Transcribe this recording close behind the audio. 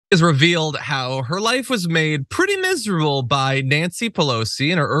Has revealed how her life was made pretty miserable by Nancy Pelosi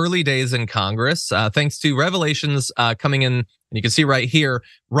in her early days in Congress, thanks to revelations coming in. And you can see right here,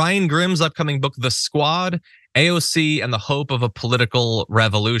 Ryan Grimm's upcoming book, The Squad, AOC and the Hope of a Political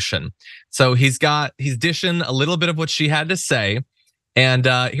Revolution. So he's dishing a little bit of what she had to say. And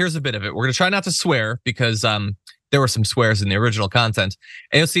here's a bit of it. We're gonna try not to swear because there were some swears in the original content.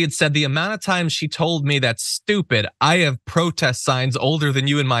 AOC had said, the amount of times she told me that's stupid, I have protest signs older than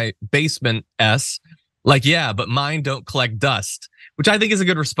you in my basement, S. Like, yeah, but mine don't collect dust, which I think is a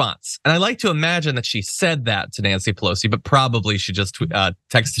good response. And I like to imagine that she said that to Nancy Pelosi, but probably she just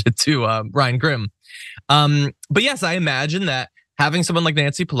texted it to Ryan Grimm. But yes, I imagine that having someone like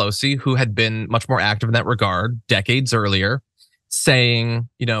Nancy Pelosi, who had been much more active in that regard decades earlier, saying,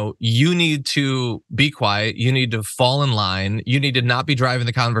 you need to be quiet, you need to fall in line, you need to not be driving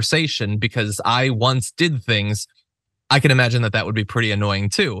the conversation because I once did things. I can imagine that would be pretty annoying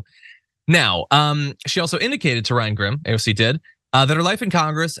too. Now, she also indicated to Ryan Grimm, AOC did, that her life in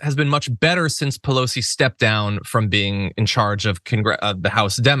Congress has been much better since Pelosi stepped down from being in charge of the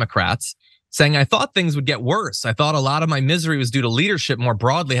House Democrats, saying, I thought things would get worse. I thought a lot of my misery was due to leadership more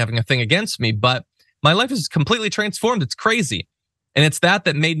broadly having a thing against me, but my life is completely transformed. It's crazy. And it's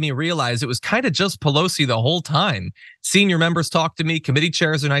that made me realize it was kind of just Pelosi the whole time. Senior members talk to me, committee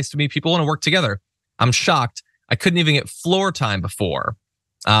chairs are nice to me, people want to work together. I'm shocked. I couldn't even get floor time before.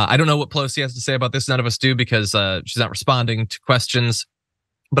 I don't know what Pelosi has to say about this. None of us do because she's not responding to questions.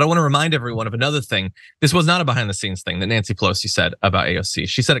 But I want to remind everyone of another thing. This was not a behind the scenes thing that Nancy Pelosi said about AOC.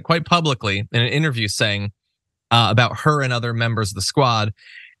 She said it quite publicly in an interview saying about her and other members of the squad.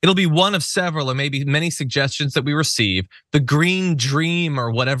 It'll be one of several or maybe many suggestions that we receive. The green dream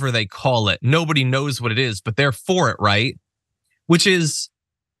or whatever they call it. Nobody knows what it is, but they're for it, right? Which is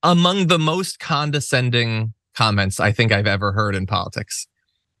among the most condescending comments I think I've ever heard in politics.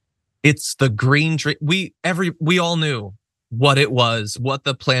 It's the green dream. We all knew what it was, what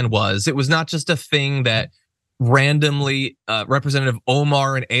the plan was. It was not just a thing that randomly Representative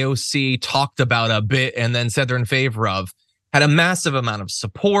Omar and AOC talked about a bit and then said they're in favor of. Had a massive amount of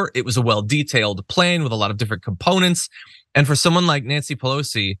support. It was a well-detailed plan with a lot of different components. And for someone like Nancy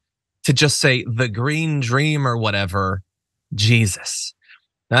Pelosi to just say the green dream or whatever, Jesus.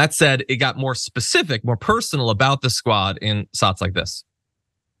 Now, that said, it got more specific, more personal about the squad in shots like this.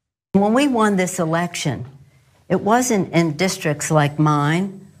 When we won this election, it wasn't in districts like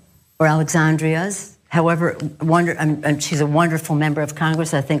mine or Alexandria's. However, and she's a wonderful member of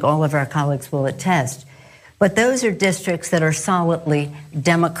Congress. I think all of our colleagues will attest. But those are districts that are solidly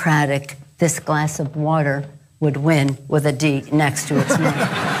Democratic. This glass of water would win with a D next to its name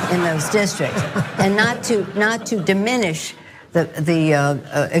in those districts. And not to diminish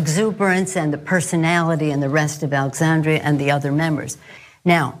the exuberance and the personality and the rest of Alexandria and the other members.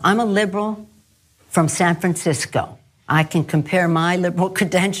 Now, I'm a liberal from San Francisco. I can compare my liberal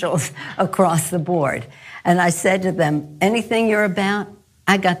credentials across the board. And I said to them, anything you're about,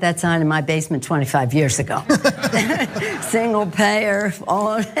 I got that sign in my basement 25 years ago. Single payer,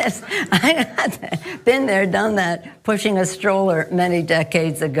 all of this. I got that. Been there, done that, pushing a stroller many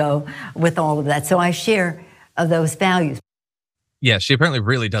decades ago with all of that. So I share those values. Yeah, she apparently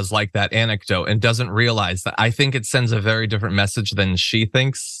really does like that anecdote and doesn't realize that. I think it sends a very different message than she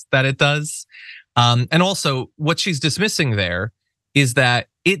thinks that it does. And also what she's dismissing there is that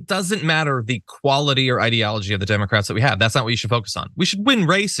it doesn't matter the quality or ideology of the Democrats that we have. That's not what you should focus on. We should win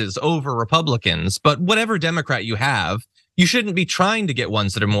races over Republicans, but whatever Democrat you have, you shouldn't be trying to get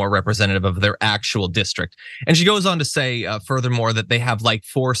ones that are more representative of their actual district. And she goes on to say furthermore that they have like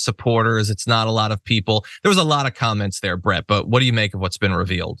 4 supporters. It's not a lot of people. There was a lot of comments there, Brett, but what do you make of what's been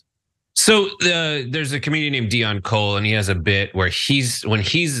revealed? So there's a comedian named Dion Cole, and he has a bit where he's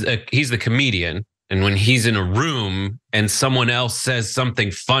the comedian. And when he's in a room and someone else says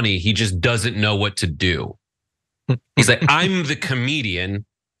something funny, he just doesn't know what to do. He's like, I'm the comedian.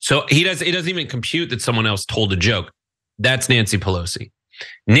 So it doesn't even compute that someone else told a joke. That's Nancy Pelosi.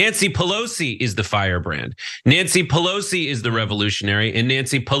 Nancy Pelosi is the firebrand. Nancy Pelosi is the revolutionary in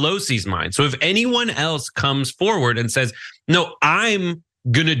Nancy Pelosi's mind. So if anyone else comes forward and says, no, I'm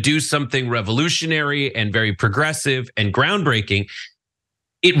gonna do something revolutionary and very progressive and groundbreaking,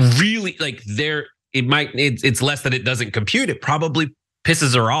 it really it's less that it doesn't compute. It probably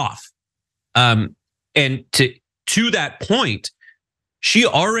pisses her off. And to that point, she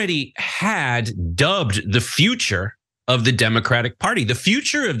already had dubbed the future of the Democratic Party. The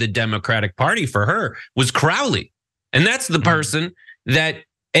future of the Democratic Party for her was Crowley. And that's the person that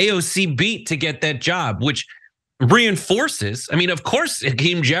AOC beat to get that job, which reinforces, of course,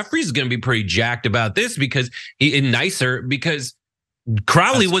 Hakeem Jeffries is going to be pretty jacked about this because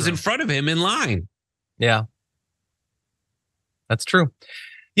Crowley was in front of him in line. Yeah. That's true.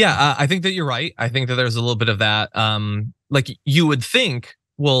 Yeah, I think that you're right. I think that there's a little bit of that. Like you would think,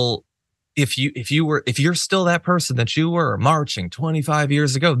 well, if you're still that person that you were marching 25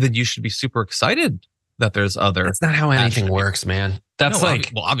 years ago, then you should be super excited that there's other. That's not how anything works, man. That's well,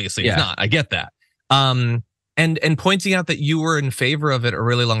 obviously it's not. I get that. And pointing out that you were in favor of it a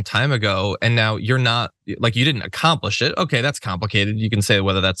really long time ago, and now you're not, like you didn't accomplish it. Okay, that's complicated. You can say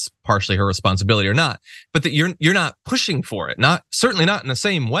whether that's partially her responsibility or not, but that you're not pushing for it, certainly not in the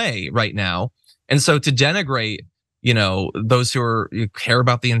same way right now. And so to denigrate, those who care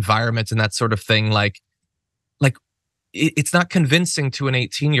about the environment and that sort of thing, like it's not convincing to an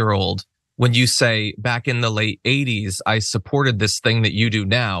 18-year-old when you say back in the late 80s, I supported this thing that you do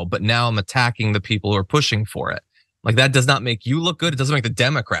now, but now I'm attacking the people who are pushing for it. Like that does not make you look good. It doesn't make the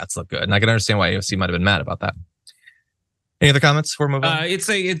Democrats look good. And I can understand why AOC might have been mad about that. Any other comments before we move on? It's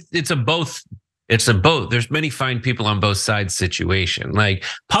a both. It's a both. There's many fine people on both sides situation. Like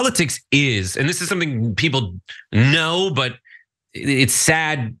politics is, and this is something people know, but it's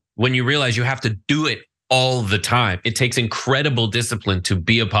sad when you realize you have to do it all the time. It takes incredible discipline to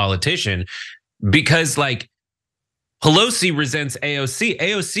be a politician because like Pelosi resents AOC,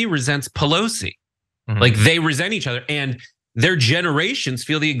 AOC resents Pelosi. Like they resent each other and their generations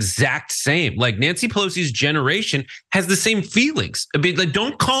feel the exact same. Like Nancy Pelosi's generation has the same feelings. I mean, like,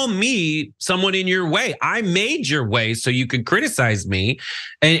 don't call me someone in your way. I made your way so you could criticize me.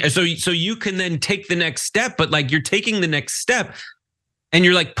 And so you can then take the next step, but like you're taking the next step and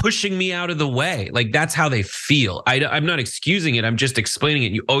you're like pushing me out of the way. Like that's how they feel. I'm not excusing it. I'm just explaining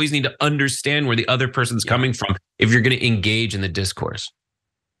it. You always need to understand where the other person's coming from if you're going to engage in the discourse.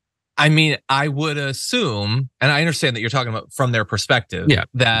 I mean, I would assume, and I understand that you're talking about from their perspective,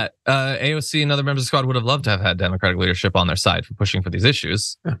 that AOC and other members of the squad would have loved to have had Democratic leadership on their side for pushing for these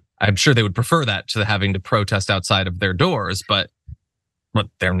issues. Yeah. I'm sure they would prefer that to having to protest outside of their doors, but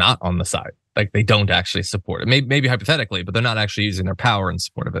they're not on the side. Like they don't actually support it. Maybe hypothetically, but they're not actually using their power in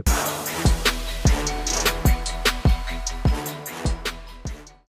support of it.